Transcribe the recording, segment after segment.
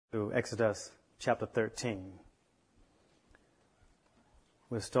To Exodus chapter 13.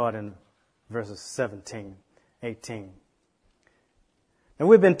 We'll start in verses 17, 18. And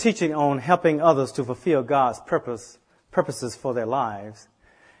we've been teaching on helping others to fulfill God's purposes for their lives.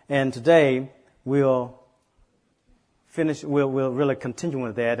 And today we'll really continue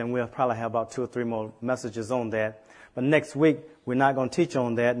with that, and we'll probably have about 2 or 3 more messages on that. But next week, we're not going to teach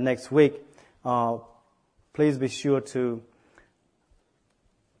on that. Next week, please be sure to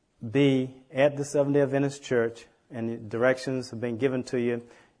be at the Seventh-day Adventist Church, and the directions have been given to you.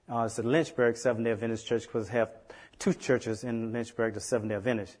 It's the Lynchburg Seventh-day Adventist Church, because we have 2 churches in Lynchburg, the Seventh-day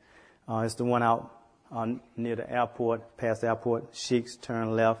Adventist. It's the one out near the airport, past the airport, Sheiks,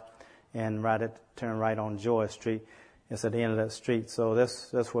 turn left, and turn right on Joy Street. It's at the end of that street, so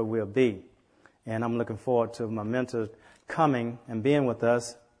that's where we'll be. And I'm looking forward to my mentor coming and being with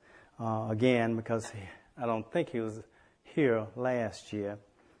us again, because I don't think he was here last year.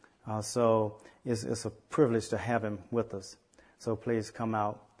 So it's a privilege to have him with us. So please come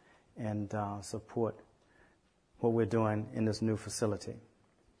out and support what we're doing in this new facility.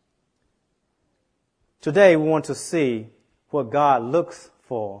 Today we want to see what God looks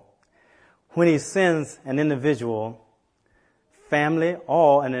for when He sends an individual, family,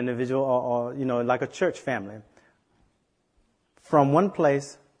 or an individual, or like a church family, from one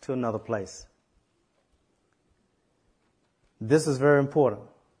place to another place. This is very important.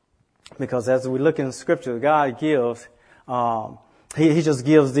 Because as we look in Scripture, God gives, He just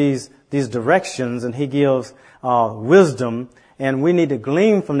gives these directions, and He gives wisdom, and we need to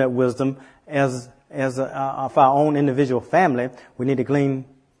glean from that wisdom as of our own individual family. We need to glean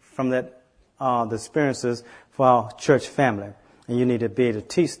from that the experiences for our church family, and you need to be able to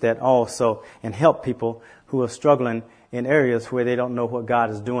teach that also and help people who are struggling in areas where they don't know what God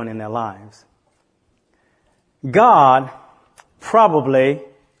is doing in their lives. God probably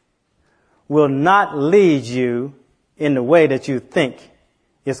will not lead you in the way that you think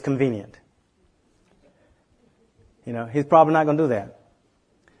is convenient. He's probably not going to do that.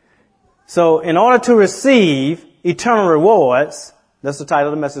 So in order to receive eternal rewards, that's the title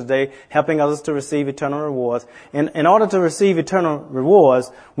of the message today, helping others to receive eternal rewards. In order to receive eternal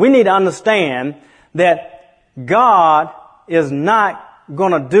rewards, we need to understand that God is not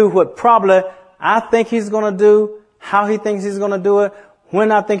going to do what probably I think He's going to do, how He thinks He's going to do it,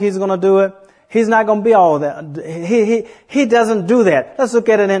 when I think He's going to do it. He's not going to be all that. He doesn't do that. Let's look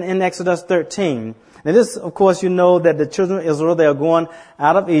at it in Exodus 13. Now this, of course, that the children of Israel, they are going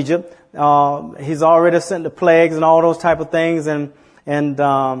out of Egypt. He's already sent the plagues and all those type of things, and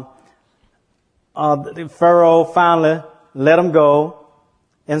Pharaoh finally let them go.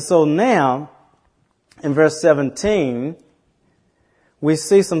 And so now, in verse 17, we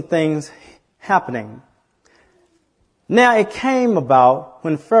see some things happening. Now it came about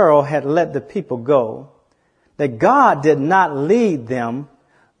when Pharaoh had let the people go that God did not lead them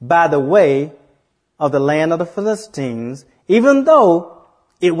by the way of the land of the Philistines, even though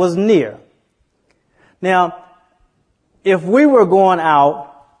it was near. Now, if we were going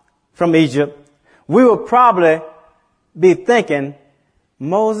out from Egypt, we would probably be thinking,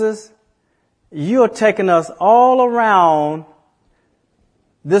 Moses, you're taking us all around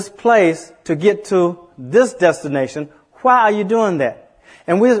this place to get to this destination. Why are you doing that?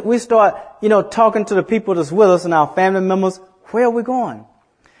 And we start, talking to the people that's with us and our family members. Where are we going?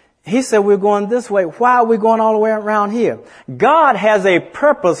 He said we're going this way. Why are we going all the way around here? God has a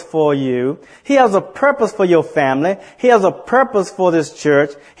purpose for you. He has a purpose for your family. He has a purpose for this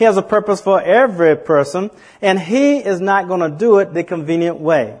church. He has a purpose for every person. And He is not going to do it the convenient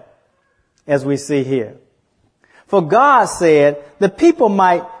way, as we see here. For God said the people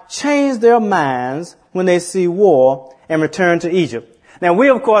might change their minds when they see war and return to Egypt. Now, we,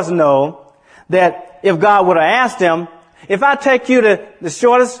 of course, know that if God would have asked them, if I take you to the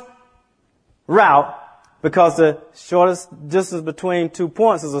shortest route, because the shortest distance between 2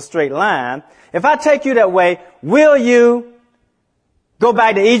 points is a straight line, if I take you that way, will you go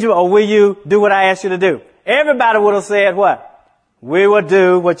back to Egypt, or will you do what I asked you to do? Everybody would have said what? We will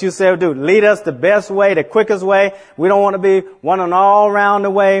do what you said do. Lead us the best way, the quickest way. We don't want to be running all around the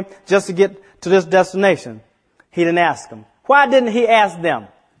way just to get to this destination. He didn't ask them. Why didn't He ask them?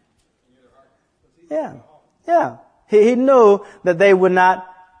 Yeah. He knew that they would not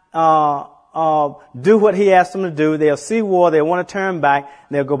do what He asked them to do. They'll see war. They'll want to turn back.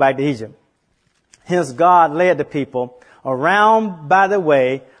 And they'll go back to Egypt. Hence, God led the people around by the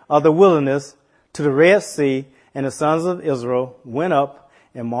way of the wilderness to the Red Sea, and the sons of Israel went up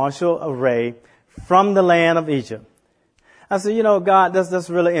in martial array from the land of Egypt. I said, God, that's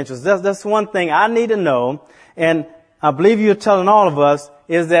really interesting. That's one thing I need to know. And I believe you're telling all of us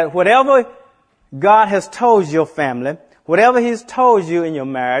is that whatever God has told your family, whatever He's told you in your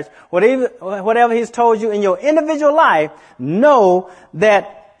marriage, whatever He's told you in your individual life, know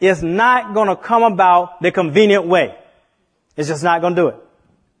that it's not going to come about the convenient way. It's just not going to do it.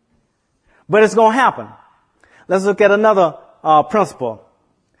 But it's going to happen. Let's look at another principle.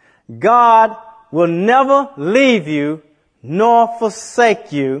 God will never leave you nor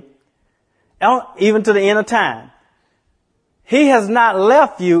forsake you, even to the end of time. He has not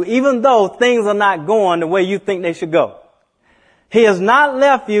left you even though things are not going the way you think they should go. He has not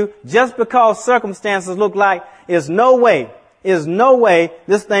left you just because circumstances look like there's no way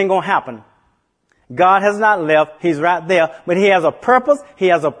this thing gonna happen. God has not left. He's right there. But He has a purpose. He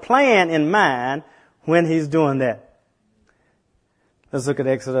has a plan in mind when He's doing that. Let's look at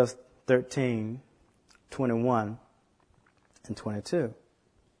Exodus 13:21 and 22.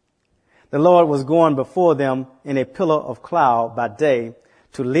 The Lord was going before them in a pillar of cloud by day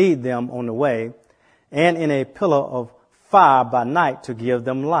to lead them on the way, and in a pillar of fire by night to give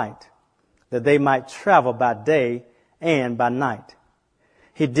them light, that they might travel by day and by night.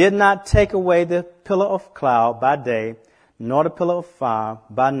 He did not take away the pillar of cloud by day, nor the pillar of fire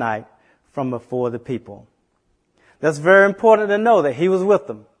by night from before the people. That's very important to know that He was with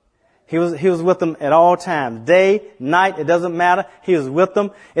them. He was with them at all times. Day, night, it doesn't matter. He was with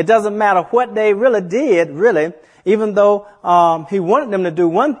them. It doesn't matter what they really did, really. Even though He wanted them to do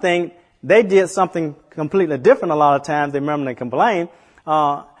one thing, they did something completely different a lot of times. They murmured and complained.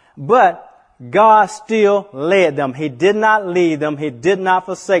 But God still led them. He did not leave them. He did not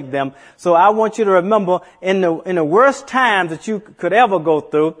forsake them. So I want you to remember in the worst times that you could ever go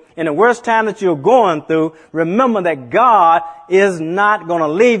through, in the worst time that you're going through, remember that God is not going to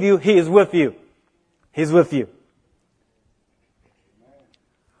leave you. He is with you. He's with you.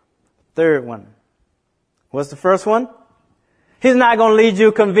 Third one. What's the first one? He's not going to lead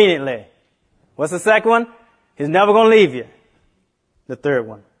you conveniently. What's the second one? He's never going to leave you. The third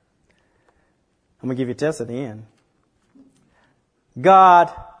one. I'm going to give you a test at the end.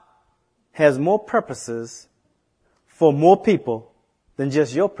 God has more purposes for more people than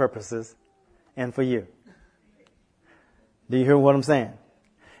just your purposes and for you. Do you hear what I'm saying?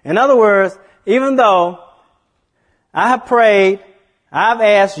 In other words, even though I have prayed, I've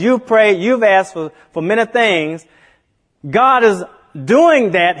asked, you've prayed, you've asked for many things, God is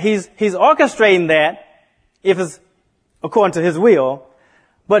doing that. He's orchestrating that if it's according to His will.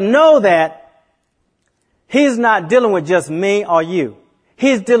 But know that He's not dealing with just me or you.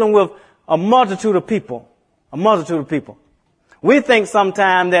 He's dealing with a multitude of people. A multitude of people. We think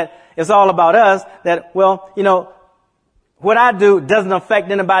sometimes that it's all about us, that, well, what I do doesn't affect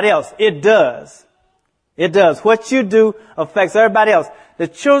anybody else. It does. It does. What you do affects everybody else. The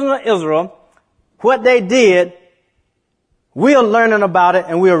children of Israel, what they did, we are learning about it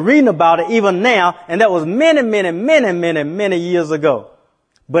and we are reading about it even now, and that was many, many, many, many, many years ago.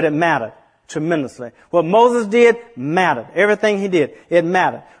 But it mattered tremendously. What Moses did mattered. Everything he did, it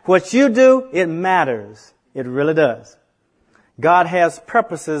mattered. What you do, it matters. It really does. God has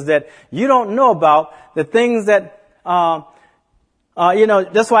purposes that you don't know about. The things that,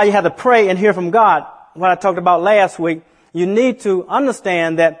 that's why you have to pray and hear from God. What I talked about last week, you need to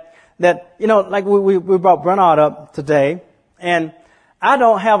understand that, like we brought Bernard up today, and I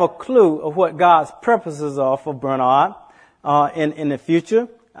don't have a clue of what God's purposes are for Bernard, in the future.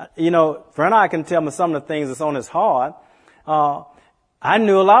 Bernard can tell me some of the things that's on his heart. I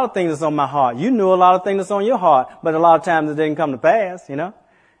knew a lot of things that's on my heart. You knew a lot of things that's on your heart, but a lot of times it didn't come to pass, and a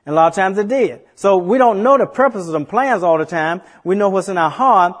lot of times it did. So we don't know the purposes and plans all the time. We know what's in our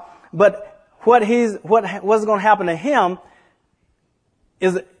heart, but what's going to happen to him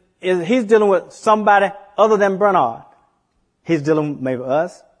is he's dealing with somebody other than Bernard. He's dealing with maybe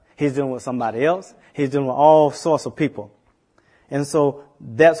us. He's dealing with somebody else. He's dealing with all sorts of people. And so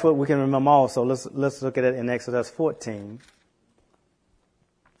that's what we can remember also. Let's look at it in Exodus 14.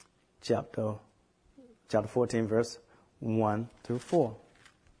 Chapter 14, verse 1 through 4.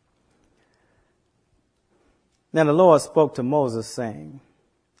 Then the Lord spoke to Moses, saying,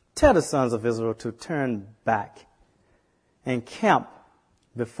 "Tell the sons of Israel to turn back and camp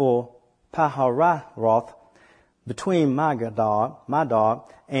before Pi-hahiroth, between Madar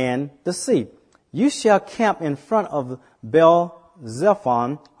and the sea. You shall camp in front of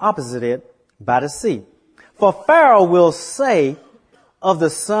Baal-zephon, opposite it, by the sea. For Pharaoh will say of the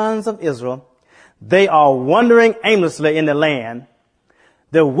sons of Israel, they are wandering aimlessly in the land.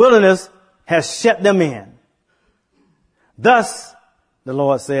 The wilderness has shut them in. Thus, the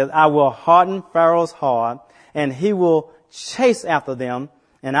Lord says, I will harden Pharaoh's heart, and he will chase after them,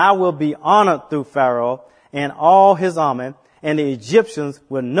 and I will be honored through Pharaoh and all his army, and the Egyptians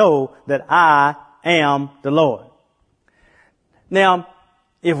will know that I am the Lord. Now,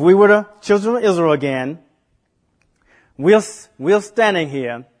 if we were the children of Israel again, we're standing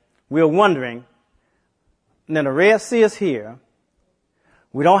here, we're wondering, now the Red Sea is here,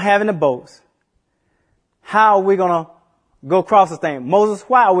 we don't have any boats, how are we going to go across this thing? Moses,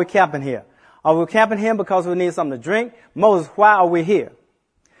 why are we camping here? Are we camping here because we need something to drink? Moses, why are we here?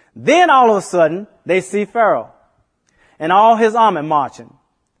 Then all of a sudden, they see Pharaoh and all his army marching.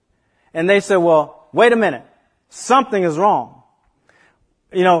 And they say, well, wait a minute. Something is wrong.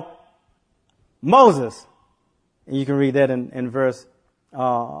 You know, Moses, and you can read that in verse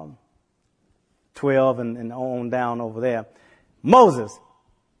 12 and on down over there. Moses,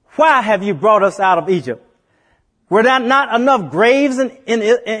 why have you brought us out of Egypt? Were there not enough graves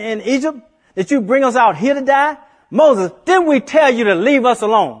in Egypt that you bring us out here to die? Moses, didn't we tell you to leave us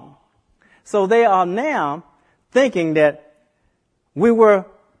alone? So they are now thinking that we were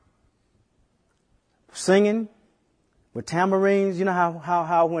singing with tambourines. You know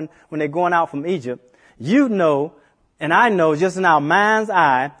how when they're going out from Egypt, you know, and I know just in our mind's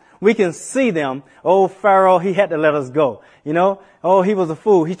eye, we can see them. Oh, Pharaoh, he had to let us go. You know, oh, he was a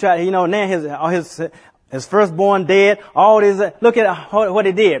fool. He tried, you know, now his firstborn dead. All this, look at what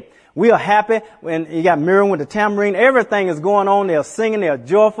he did. We are happy when you got Miriam with the tambourine. Everything is going on. They're singing. They're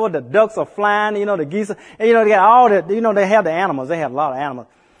joyful. The ducks are flying. You know, the geese. And, you know, they got all the, you know, they have the animals. They have a lot of animals.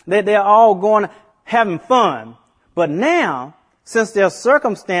 They're all going, having fun. But now, since their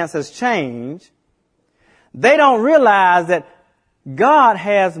circumstance has changed, they don't realize that God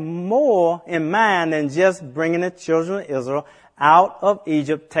has more in mind than just bringing the children of Israel out of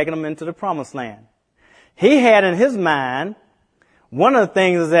Egypt, taking them into the promised land. He had in his mind, one of the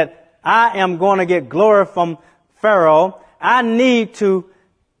things is that I am going to get glory from Pharaoh. I need to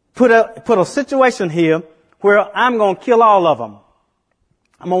put a situation here where I'm going to kill all of them.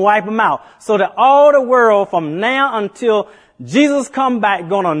 I'm going to wipe them out so that all the world from now until Jesus come back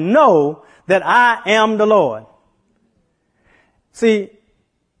going to know that I am the Lord. See,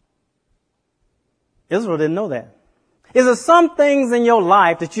 Israel didn't know that. Is there some things in your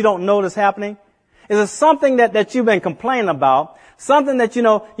life that you don't know that's happening? Is there something that you've been complaining about? Something that, you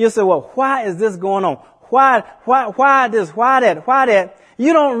know, you say, well, why is this going on? Why this? Why that?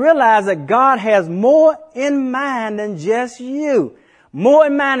 You don't realize that God has more in mind than just you. More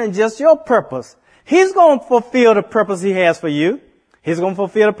in mind than just your purpose. He's going to fulfill the purpose he has for you. He's going to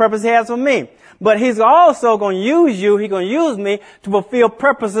fulfill the purpose he has for me. But he's also going to use you, he's going to use me to fulfill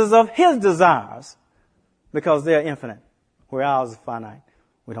purposes of his desires. Because they're infinite. Where ours is finite.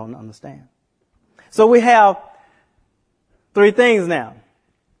 We don't understand. So we have three things now.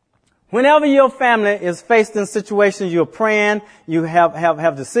 Whenever your family is faced in situations, you're praying, you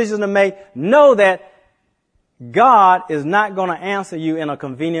have decisions to make, know that God is not going to answer you in a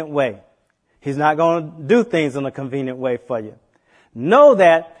convenient way. He's not going to do things in a convenient way for you. Know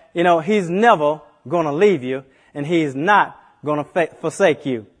that, you know, he's never going to leave you and he's not going to forsake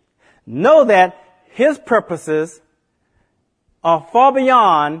you. Know that his purposes are far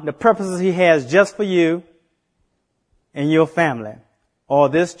beyond the purposes he has just for you and your family, or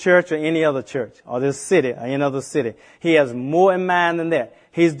this church or any other church, or this city or any other city. He has more in mind than that.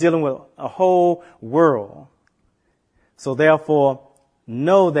 He's dealing with a whole world. So therefore,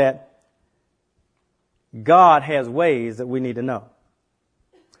 know that God has ways that we need to know.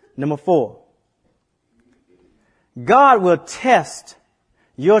 Number 4, God will test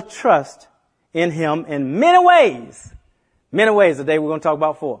your trust in him in many ways. Many ways today we're going to talk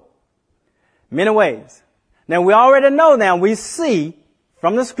about 4. Many ways. Now we already know now, we see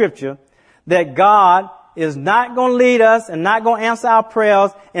from the scripture that God is not going to lead us and not going to answer our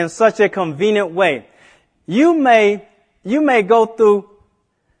prayers in such a convenient way. You may go through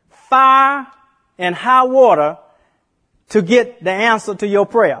fire and high water to get the answer to your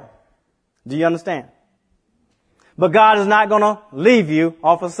prayer. Do you understand? But God is not going to leave you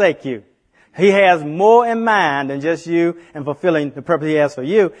or forsake you. He has more in mind than just you and fulfilling the purpose he has for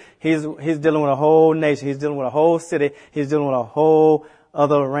you. He's dealing with a whole nation. He's dealing with a whole city. He's dealing with a whole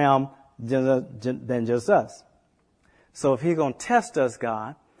other realm than just us. So if he's going to test us,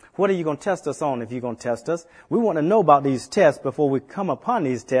 God, what are you going to test us on if you're going to test us? We want to know about these tests before we come upon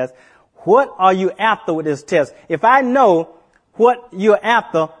these tests. What are you after with this test? If I know what you're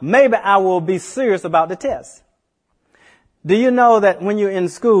after, maybe I will be serious about the test. Do you know that when you're in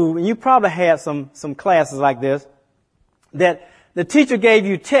school, and you probably had some classes like this, that the teacher gave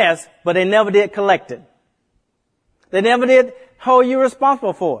you tests, but they never did collect it. They never did hold you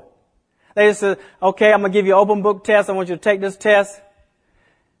responsible for it. They just said, okay, I'm going to give you an open book test. I want you to take this test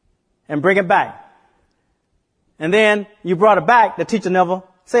and bring it back. And then you brought it back, the teacher never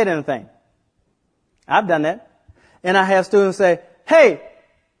said anything. I've done that. And I have students say, hey,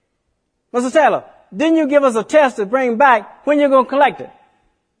 Mr. Taylor, didn't you give us a test to bring back when you're going to collect it?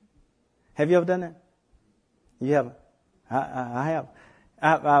 Have you ever done that? You haven't. I have.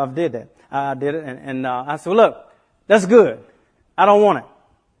 I did that. I did it. And I said, well, look, that's good. I don't want it.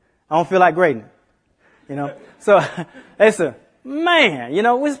 I don't feel like grading it. So they said, man,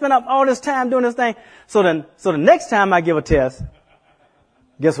 we spent up all this time doing this thing. So the next time I give a test,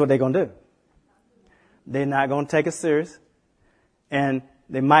 guess what they're going to do? They're not going to take it serious, and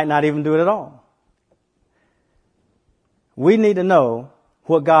they might not even do it at all. We need to know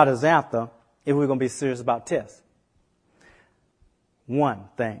what God is after if we're going to be serious about tests. One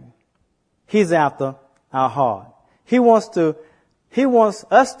thing. He's after our heart. He wants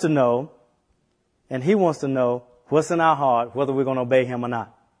us to know, and he wants to know what's in our heart, whether we're going to obey him or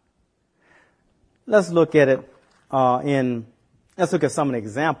not. Let's look at it let's look at some of the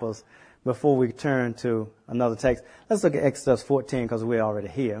examples before we turn to another text. Let's look at Exodus 14 because we're already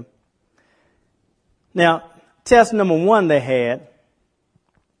here. Now, test number 1 they had,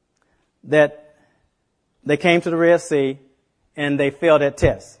 that they came to the Red Sea and they failed that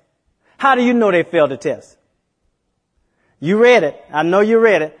test. How do you know they failed the test? You read it. I know you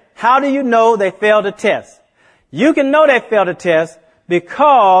read it. How do you know they failed the test? You can know they failed the test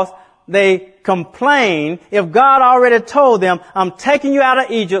because they complained. If God already told them, I'm taking you out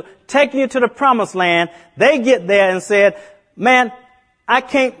of Egypt, taking you to the promised land, they get there and said, man, I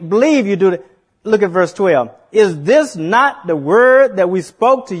can't believe you do that. Look at verse 12. Is this not the word that we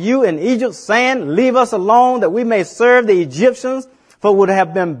spoke to you in Egypt, saying, leave us alone that we may serve the Egyptians? For it would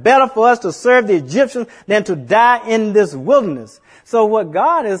have been better for us to serve the Egyptians than to die in this wilderness. So what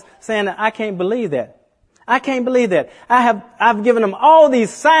God is saying, I can't believe that. I can't believe that. I've given them all these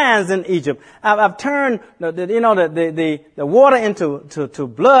signs in Egypt. I've turned the water into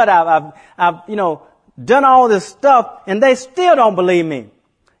blood. I've done all this stuff, and they still don't believe me.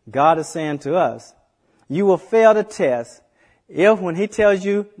 God is saying to us, you will fail the test if when he tells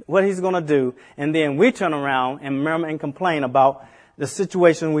you what he's going to do, and then we turn around and murmur and complain about the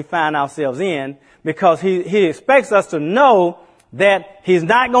situation we find ourselves in, because he expects us to know that he's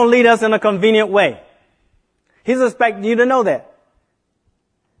not going to lead us in a convenient way. He's expecting you to know that.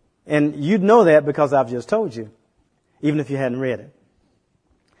 And you know that because I've just told you, even if you hadn't read it.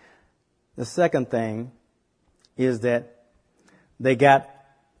 The second thing is that they got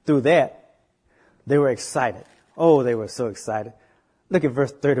through that. They were excited. Oh, they were so excited. Look at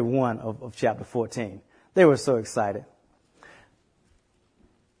verse 31 of chapter 14. They were so excited.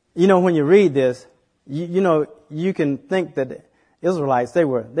 When you read this, you can think that the Israelites, they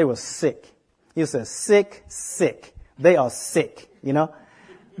were sick. He says, sick. They are sick,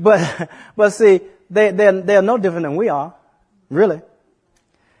 But see, they're no different than we are, really.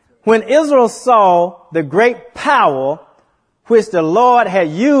 When Israel saw the great power which the Lord had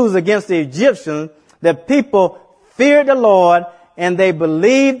used against the Egyptians, the people feared the Lord, and they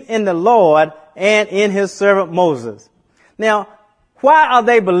believed in the Lord and in his servant Moses. Now, why are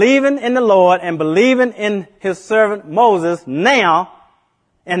they believing in the Lord and believing in his servant Moses now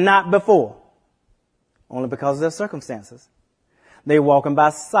and not before? Only because of their circumstances. They're walking by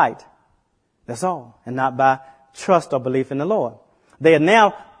sight. That's all. And not by trust or belief in the Lord. They are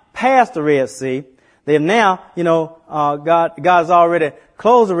now past the Red Sea. They have now, God's already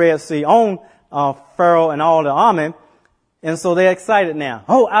closed the Red Sea on Pharaoh and all the army. And so they're excited now.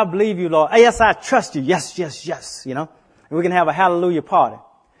 Oh, I believe you, Lord. Yes, I trust you. Yes. And we can have a hallelujah party.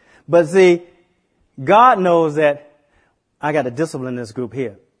 But see, God knows that I got to discipline this group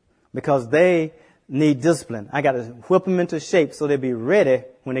here because they need discipline. I got to whip them into shape so they'll be ready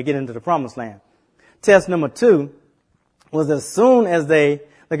when they get into the promised land. Test number 2 was as soon as they,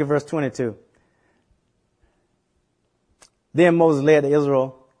 look at verse 22. Then Moses led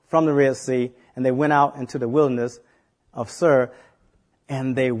Israel from the Red Sea, and they went out into the wilderness of Sur,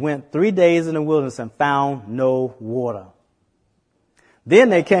 and they went 3 days in the wilderness and found no water. Then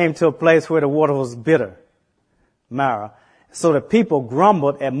they came to a place where the water was bitter, Marah. So the people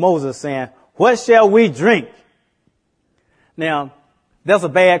grumbled at Moses, saying, what shall we drink? Now, that's a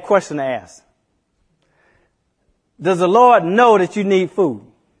bad question to ask. Does the Lord know that you need food?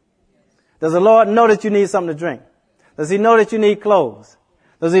 Does the Lord know that you need something to drink? Does he know that you need clothes?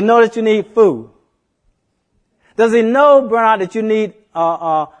 Does he know that you need food? Does he know, Bernard, that you need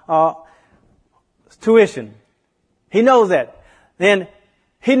tuition? He knows that. Then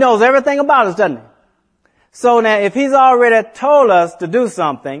he knows everything about us, doesn't he? So now if he's already told us to do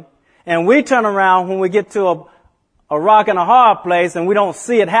something, and we turn around when we get to a rock and a hard place and we don't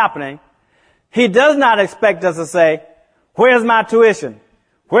see it happening, He does not expect us to say, where's my tuition?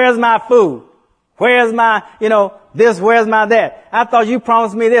 Where's my food? Where's my, this, where's my that? I thought you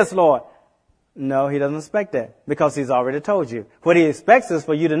promised me this, Lord. No, he doesn't expect that because he's already told you. What he expects is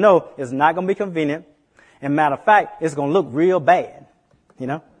for you to know it's not going to be convenient. And matter of fact, it's going to look real bad,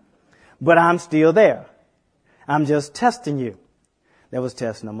 But I'm still there. I'm just testing you. That was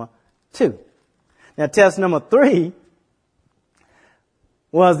test number 2. Now, test number 3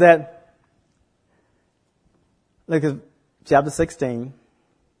 was that, look at chapter 16,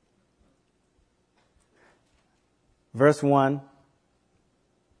 verse 1.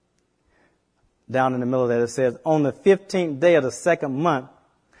 Down in the middle of that, it says, on the 15th day of the 2nd month,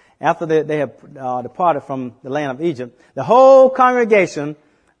 after they had departed from the land of Egypt, the whole congregation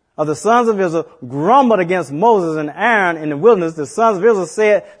of the sons of Israel grumbled against Moses and Aaron in the wilderness. The sons of Israel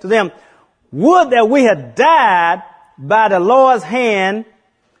said to them, would that we had died by the Lord's hand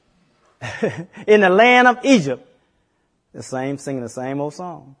in the land of Egypt. Singing the same old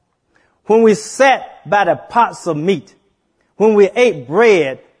song. When we sat by the pots of meat, when we ate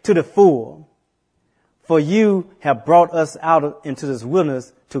bread to the full. For you have brought us out into this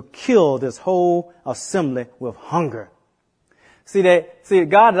wilderness to kill this whole assembly with hunger. See,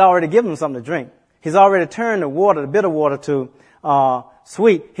 God had already given them something to drink. He's already turned the bitter water to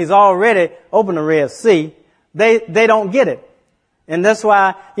sweet. He's already opened the Red Sea. They don't get it. And that's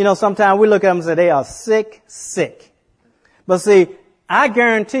why, sometimes we look at them and say they are sick. But see, I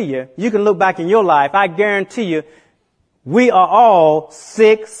guarantee you can look back in your life, I guarantee you, we are all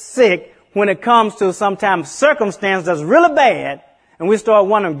sick when it comes to sometimes circumstance that's really bad, and we start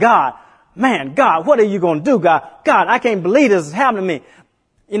wondering, God, what are you going to do, God? God, I can't believe this is happening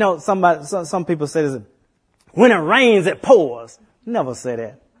to me. Some people say this, when it rains, it pours. Never say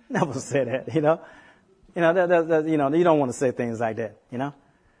that. Never say that, you don't want to say things like that,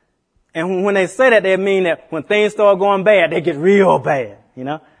 And when they say that, they mean that when things start going bad, they get real bad,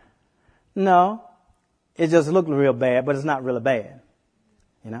 No, it just looks real bad, but it's not really bad.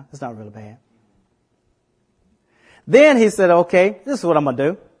 It's not really bad. Then he said, okay, this is what I'm going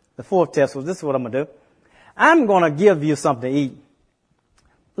to do. The 4th test was, this is what I'm going to do. I'm going to give you something to eat.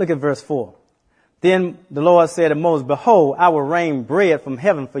 Look at verse 4. Then the Lord said to Moses, behold, I will rain bread from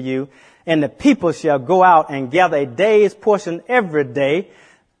heaven for you, and the people shall go out and gather a day's portion every day,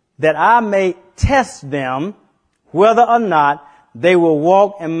 that I may test them whether or not they will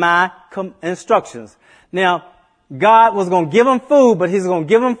walk in my instructions. Now, God was going to give them food, but he's going to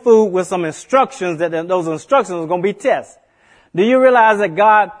give them food with some instructions that those instructions are going to be tests. Do you realize that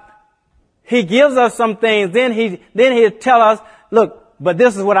God, he gives us some things, then he'll tell us, look, but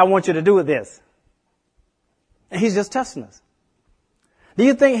this is what I want you to do with this. And he's just testing us. Do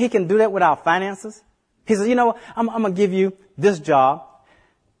you think he can do that with our finances? He says, I'm going to give you this job,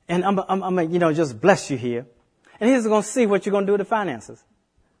 and I'm going to, just bless you here. And he's going to see what you're going to do with the finances.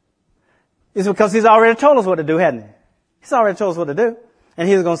 It's because he's already told us what to do, hasn't he? He's already told us what to do. And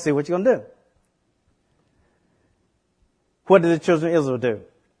he's going to see what you're going to do. What did the children of Israel do?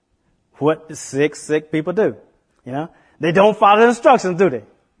 What the sick people do? They don't follow the instructions, do they?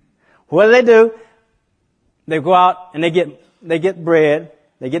 What do? They go out and they get bread.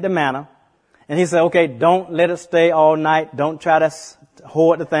 They get the manna. And he said, okay, don't let it stay all night. Don't try to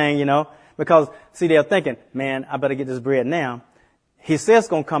hoard the thing, because see, they're thinking, man, I better get this bread now. He says it's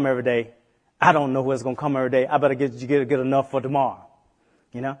going to come every day. I don't know where it's going to come every day. I better get enough for tomorrow,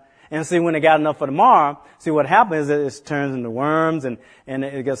 And see, when they got enough for tomorrow, see what happens is it turns into worms and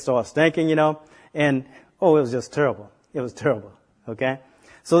it starts stinking, And it was just terrible. It was terrible. Okay,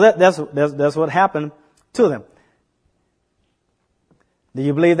 so that's what happened to them. Do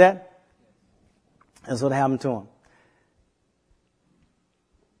you believe that? That's what happened to them.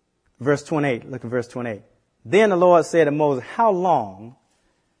 Verse 28. Look at verse 28. Then the Lord said to Moses, how long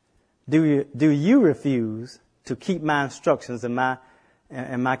do you refuse to keep my instructions and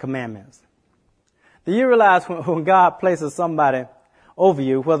my commandments? Do you realize when God places somebody over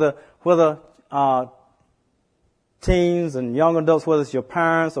you, whether teens and young adults, whether it's your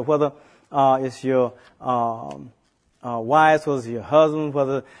parents or whether it's your wives, whether it's your husbands,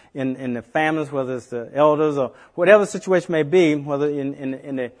 whether in the families, whether it's the elders or whatever the situation may be, whether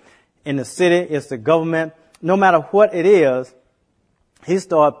in the city, it's the government, no matter what it is, he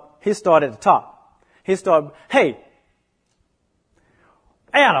started at the top. He started, hey,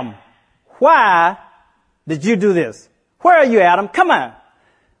 Adam, why did you do this? Where are you, Adam? Come on.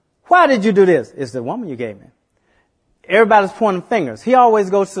 Why did you do this? It's the woman you gave me. Everybody's pointing fingers. He always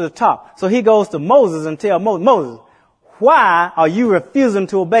goes to the top. So he goes to Moses and tells Moses, why are you refusing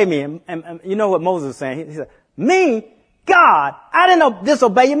to obey me? And you know what Moses is saying? He said, me? God, I didn't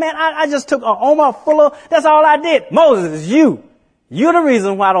disobey you, man. I just took an omer full of, that's all I did. Moses, it's you. You're the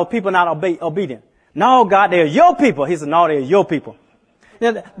reason why those people are not obedient. No, God, they're your people. He said, no, they're your people.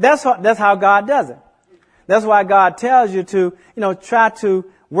 Now, that's how God does it. That's why God tells you to, try to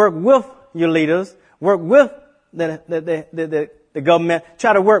work with your leaders, work with the government,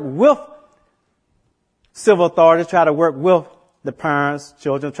 try to work with civil authorities, try to work with the parents,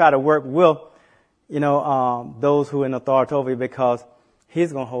 children, try to work with, those who are in authority over you, because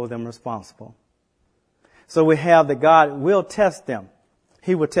He's going to hold them responsible. So we have that God will test them.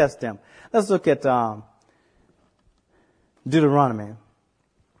 He will test them. Let's look at Deuteronomy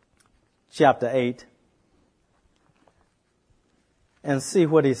chapter 8 and see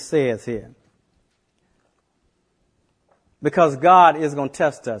what He says here. Because God is going to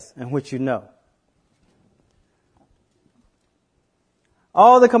test us, in which you know.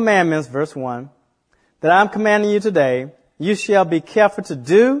 All the commandments, verse 1, that I'm commanding you today, you shall be careful to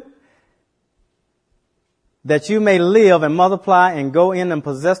do, that you may live and multiply and go in and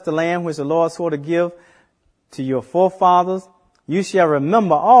possess the land which the Lord swore to give to your forefathers. You shall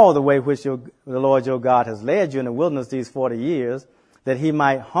remember all the way which the Lord your God has led you in the wilderness these 40 years, that He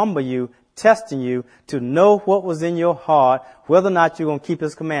might humble you, testing you to know what was in your heart, whether or not you're going to keep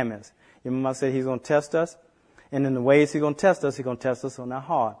His commandments. You remember I said He's going to test us? And in the ways He's going to test us on our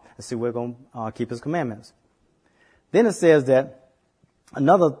heart and see we're going to keep His commandments. Then it says that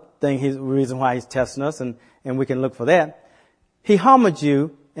another thing, reason why He's testing us, and we can look for that. He humbled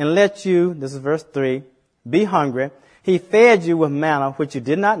you and let you, this is verse 3, be hungry. He fed you with manna which you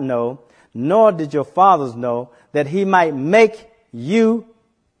did not know, nor did your fathers know, that He might make you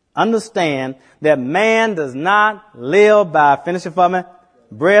understand that man does not live by, finish it for me,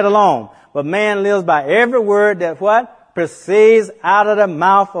 bread alone, but man lives by every word that what? Proceeds out of the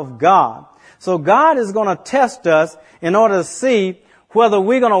mouth of God. So God is going to test us in order to see whether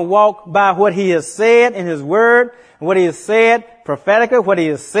we're going to walk by what He has said in His Word, what He has said prophetically, what He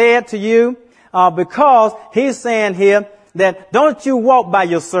has said to you, because He's saying here that don't you walk by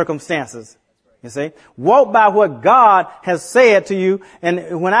your circumstances. You see, walk by what God has said to you.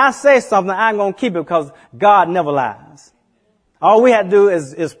 And when I say something, I'm going to keep it, because God never lies. All we have to do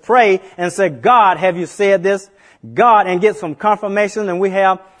is pray and say, God, have you said this? God, and get some confirmation. And we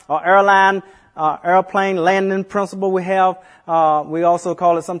have our airplane landing principle. We have, we also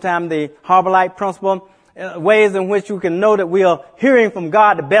call it sometimes the harbor light principle, ways in which you can know that we are hearing from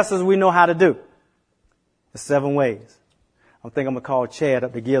God the best as we know how to do. The 7 ways. I think I'm going to call Chad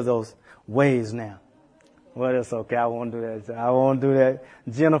up to give those ways now. Well, that's okay. I won't do that. I won't do that.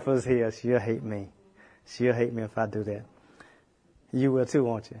 Jennifer's here. She'll hate me. She'll hate me if I do that. You will too,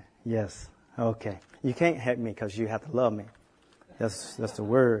 won't you? Yes. Okay. You can't hate me because you have to love me. That's the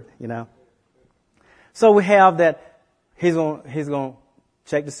word, So we have that He's going to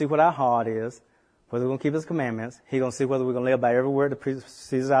check to see what our heart is, whether we're going to keep His commandments. He's going to see whether we're going to live by every word that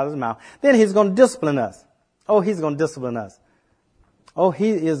proceeds out of His mouth. Then He's going to discipline us. Oh, He's going to discipline us. Oh,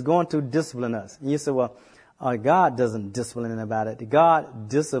 He is going to discipline us. And you say, well, God doesn't discipline anybody. God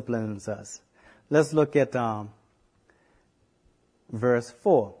disciplines us. Let's look at verse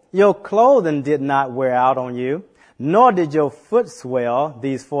 4. Your clothing did not wear out on you, nor did your foot swell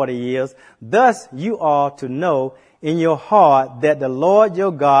these 40 years. Thus you are to know in your heart that the Lord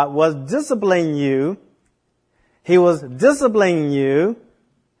your God was disciplining you. He was disciplining you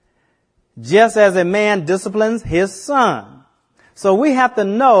just as a man disciplines his son. So we have to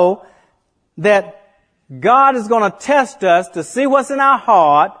know that God is going to test us to see what's in our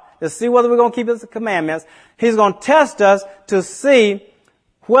heart, to see whether we're going to keep His commandments. He's going to test us to see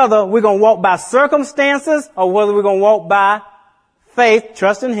whether we're going to walk by circumstances or whether we're going to walk by faith,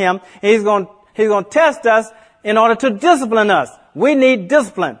 trust in Him. He's going to test us in order to discipline us. We need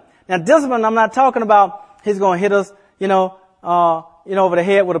discipline. Now, discipline, I'm not talking about He's going to hit us, over the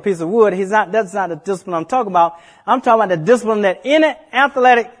head with a piece of wood. That's not the discipline I'm talking about. I'm talking about the discipline that any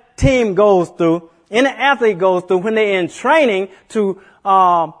athletic team goes through, any athlete goes through when they're in training to,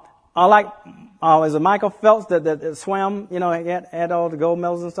 is it Michael Phelps that swam, had all the gold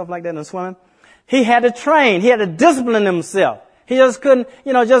medals and stuff like that in swimming? He had to train. He had to discipline himself. He just couldn't,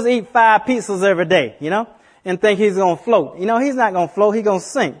 just eat 5 pizzas every day, and think he's going to float. He's not going to float. He's going to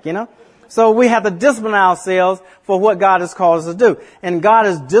sink, So we have to discipline ourselves for what God has called us to do. And God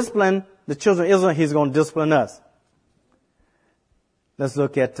has disciplined the children of Israel. He's going to discipline us. Let's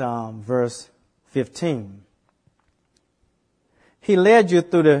look at verse 15. He led you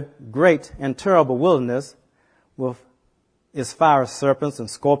through the great and terrible wilderness with its fire serpents and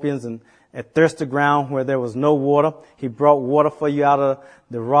scorpions, and a thirsty ground where there was no water. He brought water for you out of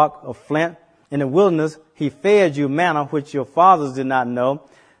the rock of flint, In the wilderness, he fed you manna, which your fathers did not know,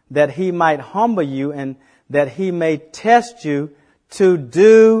 that he might humble you and that he may test you to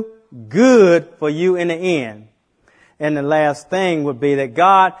do good for you in the end. And the last thing would be that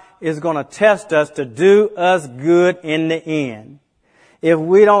God is going to test us to do us good in the end. If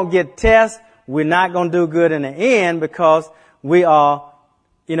we don't get tested, we're not going to do good in the end because we are,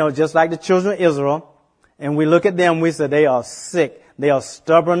 just like the children of Israel. And we look at them, we say they are sick. They are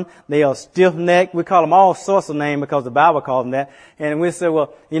stubborn. They are stiff-necked. We call them all sorts of names because the Bible calls them that. And we say,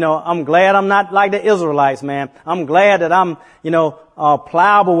 well, I'm glad I'm not like the Israelites, man. I'm glad that I'm,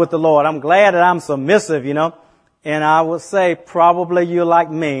 pliable with the Lord. I'm glad that I'm submissive, And I would say probably you're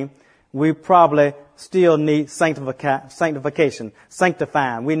like me. We probably still need sanctification,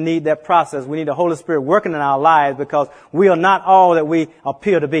 sanctifying. We need that process. We need the Holy Spirit working in our lives because we are not all that we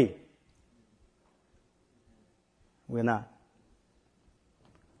appear to be. We're not.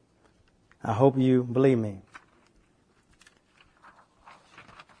 I hope you believe me.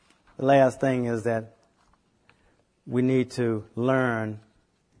 The last thing is that we need to learn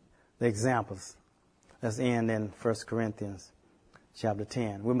the examples. Let's end in 1 Corinthians chapter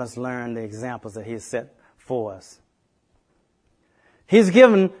 10. We must learn the examples that he has set for us. He's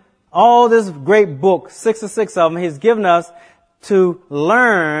given all this great book, 66 of them, he's given us to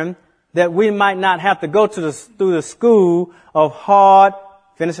learn that we might not have to go through the school of hard,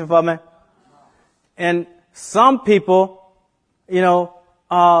 finish it for me. And some people,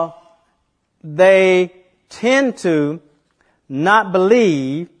 they tend to not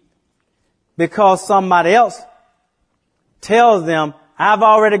believe because somebody else tells them, I've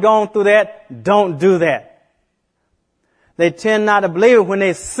already gone through that, don't do that. They tend not to believe it when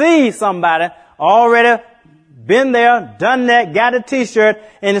they see somebody already been there, done that, got a t-shirt,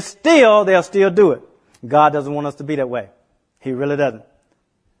 and they'll still do it. God doesn't want us to be that way. He really doesn't.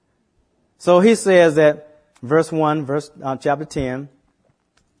 So he says that, verse 1, chapter 10,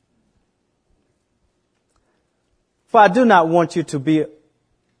 for I do not want you to be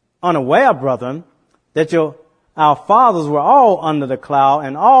unaware, brethren, that our fathers were all under the cloud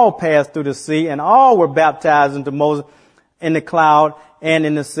and all passed through the sea and all were baptized into Moses in the cloud and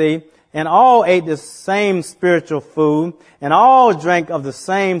in the sea and all ate the same spiritual food and all drank of the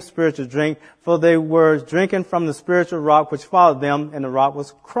same spiritual drink, for they were drinking from the spiritual rock which followed them, and the rock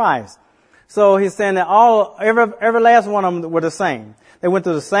was Christ. So he's saying that every last one of them were the same. They went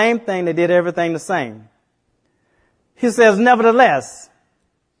through the same thing. They did everything the same. He says, nevertheless,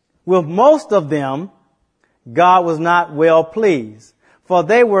 with most of them, God was not well pleased, for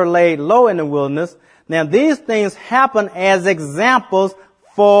they were laid low in the wilderness. Now these things happen as examples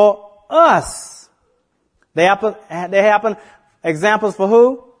for us. They happen examples for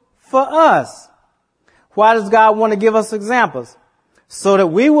who? For us. Why does God want to give us examples? So that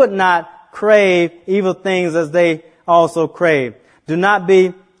we would not crave evil things as they also crave. Do not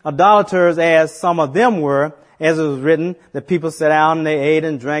be idolaters as some of them were, as it was written, the people sat down and they ate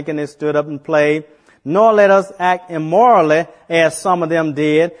and drank and they stood up and played. Nor let us act immorally as some of them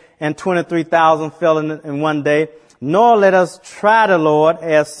did, and 23,000 fell in one day. Nor let us try the Lord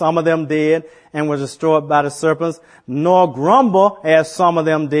as some of them did and were destroyed by the serpents. Nor grumble as some of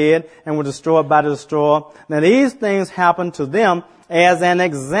them did and were destroyed by the destroyer. Now these things happened to them as an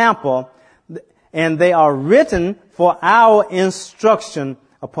example, and they are written for our instruction,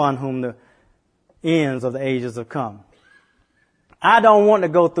 upon whom the ends of the ages have come. I don't want to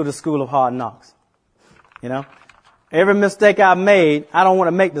go through the school of hard knocks. Every mistake I made, I don't want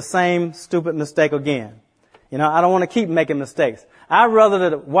to make the same stupid mistake again. I don't want to keep making mistakes. I'd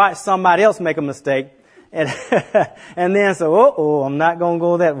rather watch somebody else make a mistake and then say, I'm not going to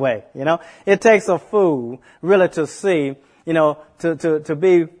go that way. It takes a fool really to see, to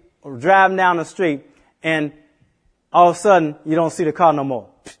be driving down the street and all of a sudden you don't see the car no more.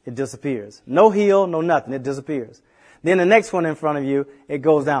 It disappears. No heel, no nothing. It disappears. Then the next one in front of you, it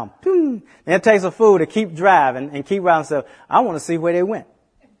goes down. And it takes a fool to keep driving and keep riding and say, I want to see where they went.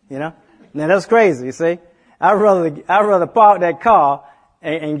 Now that's crazy, you see. I'd rather park that car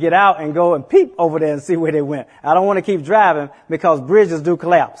and get out and go and peep over there and see where they went. I don't want to keep driving because bridges do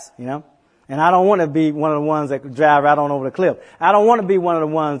collapse, And I don't want to be one of the ones that drive right on over the cliff. I don't want to be one of the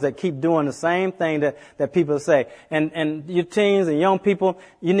ones that keep doing the same thing that people say. And you teens and young people,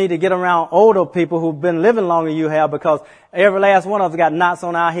 you need to get around older people who've been living longer than you have, because every last one of us got knots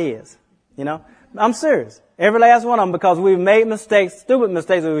on our heads. I'm serious. Every last one of them, because we've made mistakes, stupid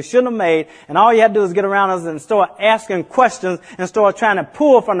mistakes that we shouldn't have made. And all you have to do is get around us and start asking questions and start trying to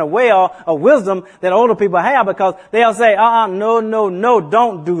pull from the well of wisdom that older people have, because they'll say, no,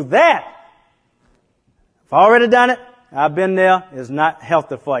 don't do that. I've already done it. I've been there. It's not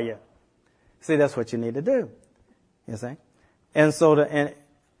healthy for you. See, that's what you need to do. You see? And so,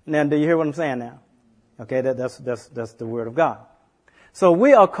 now do you hear what I'm saying now? Okay, that's the word of God. So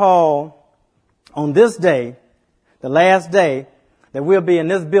we are called on this day, the last day, that we'll be in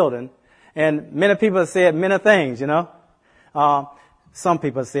this building. And many people have said many things, you know. Some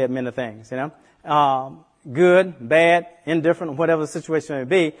people have said many things, you know. Good, bad, indifferent, whatever the situation may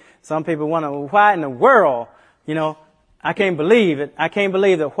be. Some people wonder, why in the world, you know, I can't believe it. I can't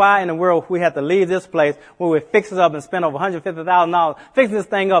believe that why in the world we have to leave this place where we fix it up and spend over $150,000 fixing this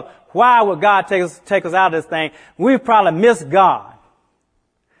thing up. Why would God take us out of this thing? We probably missed God.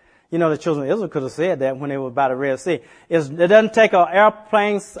 You know, the children of Israel could have said that when they were by the Red Sea. It doesn't take an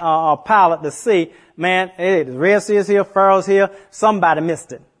airplane pilot to see, man, hey, the Red Sea is here, Pharaoh's here, somebody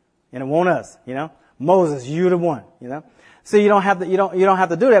missed it. And it won't us, you know. Moses, you the one, you know. See, you don't have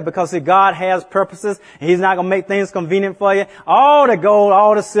to do that because see, God has purposes and He's not going to make things convenient for you. All the gold,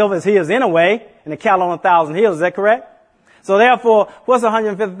 all the silver is His anyway, and the cattle on 1,000 hills. Is that correct? So therefore, what's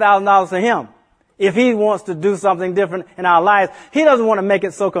 $150,000 to Him? If He wants to do something different in our lives, He doesn't want to make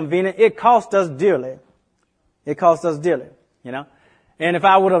it so convenient. It costs us dearly. It costs us dearly, you know. And if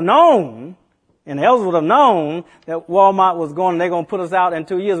I would have known, and the elders would have known that Walmart was they're going to put us out in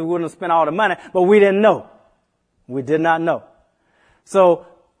 2 years, we wouldn't have spent all the money, but we didn't know. We did not know. So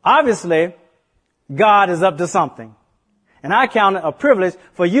obviously, God is up to something. And I count it a privilege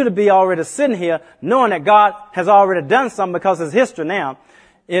for you to be already sitting here knowing that God has already done something because it's history now.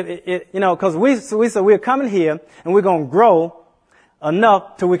 You know, because we said we're coming here and we're going to grow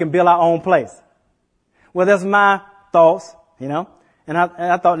enough till we can build our own place. Well, that's my thoughts, you know. And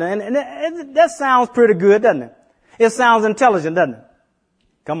I thought, and that sounds pretty good, doesn't it? It sounds intelligent, doesn't it?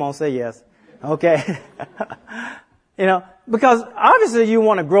 Come on, say yes. Okay. You know, because obviously you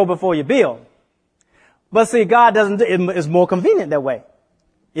want to grow before you build. But see, God doesn't, it's more convenient that way.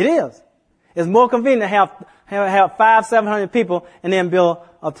 It is. It's more convenient to have 500-700 people and then build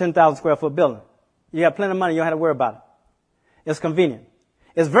a 10,000 square foot building. You have plenty of money, you don't have to worry about it. It's convenient.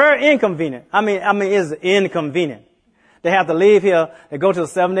 It's very inconvenient. I mean, it's inconvenient. They have to leave here, they go to the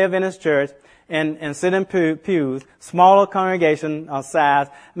Seventh-day Adventist church and sit in pews, smaller congregation size.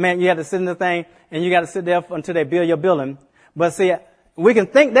 Man, you have to sit in the thing and you got to sit there until they build your building. But see, we can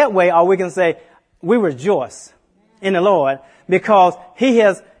think that way or we can say, we rejoice in the Lord because He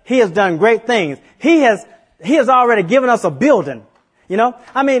has done great things. He has already given us a building. You know,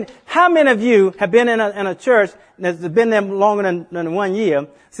 I mean, how many of you have been in a church that's been there longer than 1 year?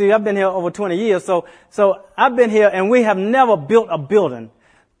 See, I've been here over 20 years, so I've been here and we have never built a building.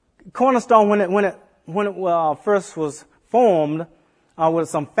 Cornerstone, when it first was formed with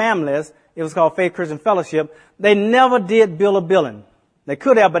some families, it was called Faith Christian Fellowship. They never did build a building. They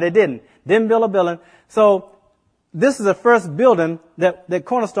could have, but they didn't. Didn't build a building. So this is the first building that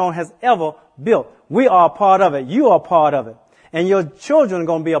Cornerstone has ever built. We are a part of it. You are a part of it. And your children are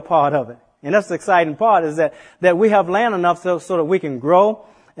going to be a part of it. And that's the exciting part is that we have land enough so that we can grow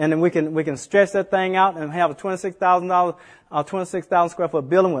and then we can stretch that thing out and have a $26,000 square foot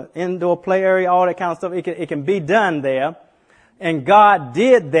building with indoor play area, all that kind of stuff. It can be done there. And God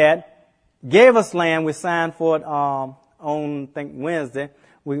did that, gave us land. We signed for it, on, I think Wednesday.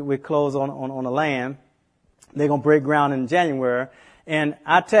 We closed on the land. They're going to break ground in January. And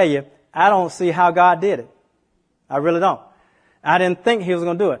I tell you, I don't see how God did it. I really don't. I didn't think He was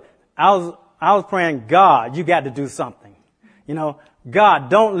going to do it. I was praying, God, you got to do something. You know, God,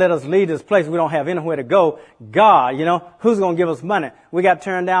 don't let us leave this place. We don't have anywhere to go. God, you know, who's going to give us money? We got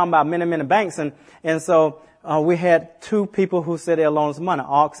turned down by many, many banks. And so, we had two people who said they'll loan us money,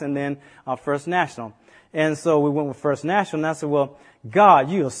 Ox and then, First National. And so we went with First National and I said, well, God,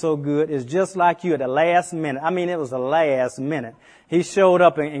 you are so good. It's just like you at the last minute. I mean, it was the last minute. He showed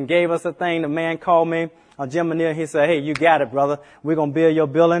up and gave us a thing. The man called me, Jim Manil. He said, hey, you got it, brother. We're going to build your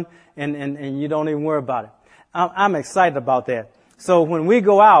building and you don't even worry about it. I'm excited about that. So when we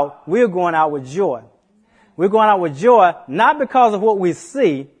go out, we're going out with joy. We're going out with joy, not because of what we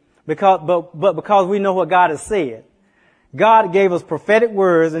see, but because we know what God has said. God gave us prophetic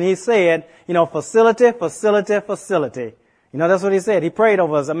words and He said, you know, facility, facility, facility. You know, that's what He said. He prayed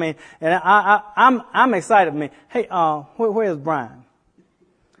over us. I mean, and I'm excited. I mean, hey, where is Brian?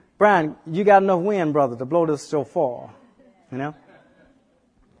 Brian, you got enough wind, brother, to blow this shofar. You know?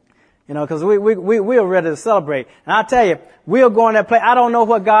 You know, cause we are ready to celebrate. And I tell you, we are going that place. I don't know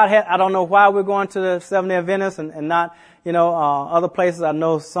what God had. I don't know why we're going to the Seventh-day Adventist and not, you know, other places. I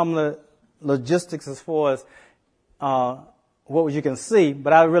know some of the logistics as far as, what you can see,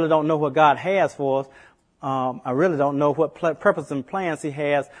 but I really don't know what God has for us. I really don't know what purpose and plans He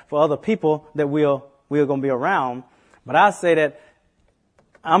has for other people that we're going to be around. But I say that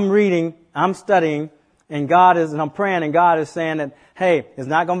I'm reading, I'm studying, and I'm praying, and God is saying that, hey, it's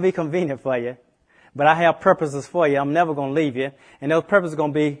not going to be convenient for you, but I have purposes for you. I'm never going to leave you. And those purposes are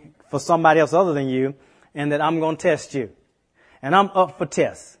going to be for somebody else other than you, and that I'm going to test you. And I'm up for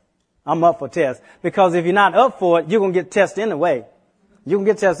tests. I'm up for tests. Because if you're not up for it, you're going to get tested anyway. You can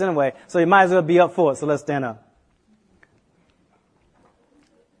get tested anyway. So you might as well be up for it. So let's stand up.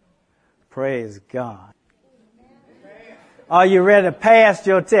 Praise God. Are you ready to pass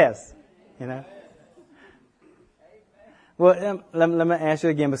your test? You know? Well, let me ask you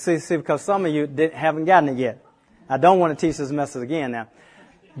again. But see, because some of you haven't gotten it yet. I don't want to teach this message again now.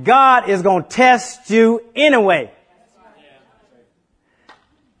 God is going to test you anyway.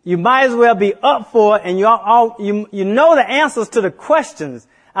 You might as well be up for it, and you know the answers to the questions.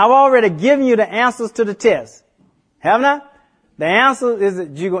 I've already given you the answers to the test. Haven't I? The answer is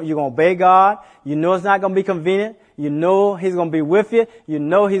that you're going to obey God. You know it's not going to be convenient. You know He's going to be with you. You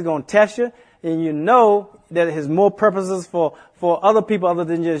know He's going to test you. And you know that His more purposes for other people other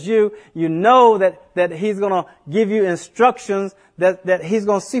than just you. You know that He's going to give you instructions that He's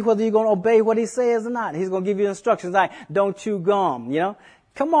going to see whether you're going to obey what He says or not. He's going to give you instructions like, don't chew gum, you know.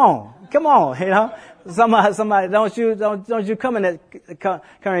 Come on, you know. Somebody, don't you come in that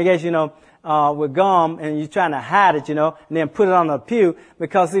congregation, you know, with gum and you're trying to hide it, you know, and then put it on the pew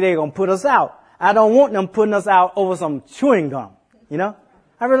because, see, they're going to put us out. I don't want them putting us out over some chewing gum, you know.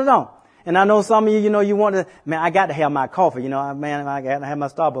 I really don't. And I know some of you, you know, you want to, man, I got to have my coffee, you know, man, I got to have my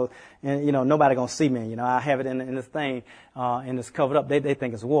Starbucks, and, you know, nobody going to see me, you know, I have it in this thing, and it's covered up. They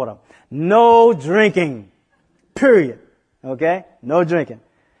think it's water. No drinking. Period. Okay? No drinking.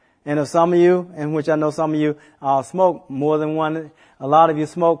 And if some of you, in which I know some of you, smoke more than one, a lot of you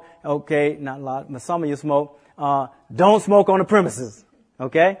smoke, okay, not a lot, but some of you smoke, don't smoke on the premises.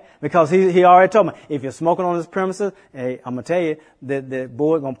 Okay? Because he already told me, if you're smoking on this premises, hey, I'm going to tell you that the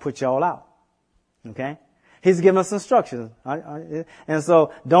board going to put you all out. Okay? He's giving us instructions. And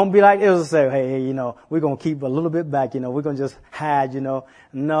so don't be like Israel, say, hey, you know, we're going to keep a little bit back, you know, we're going to just hide, you know.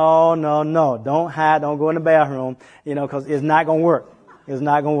 No. Don't hide. Don't go in the bathroom, you know, because it's not going to work. It's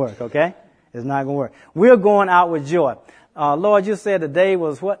not going to work. Okay? It's not going to work. We're going out with joy. Lord, you said the day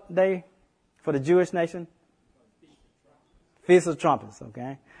was what day for the Jewish nation? Feast of Trumpets,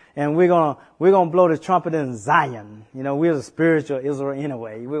 okay? And we're gonna blow the trumpet in Zion. You know, we're the spiritual Israel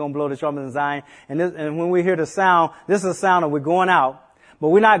anyway. We're gonna blow the trumpet in Zion. And when we hear the sound, this is a sound that we're going out. But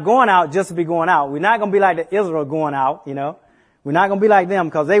we're not going out just to be going out. We're not gonna be like the Israel going out, you know. We're not gonna be like them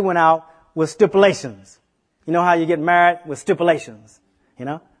because they went out with stipulations. You know how you get married with stipulations, you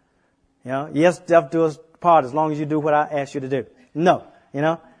know? You know, yes, death do us part as long as you do what I ask you to do. No, you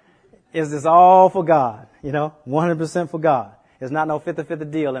know. Is this all for God? You know, 100% for God. It's not no 50-50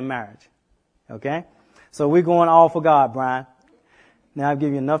 deal in marriage. Okay? So we're going all for God, Brian. Now I've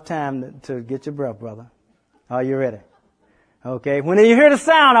given you enough time to get your breath, brother. Are you ready? Okay. When you hear the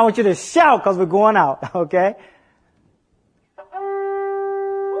sound, I want you to shout because we're going out. Okay?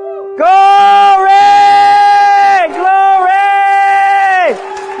 Glory! Glory!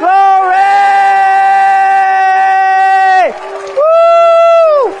 Glory!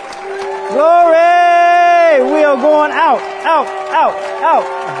 Woo! Glory! We are going out, out, out,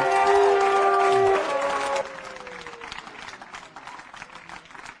 out.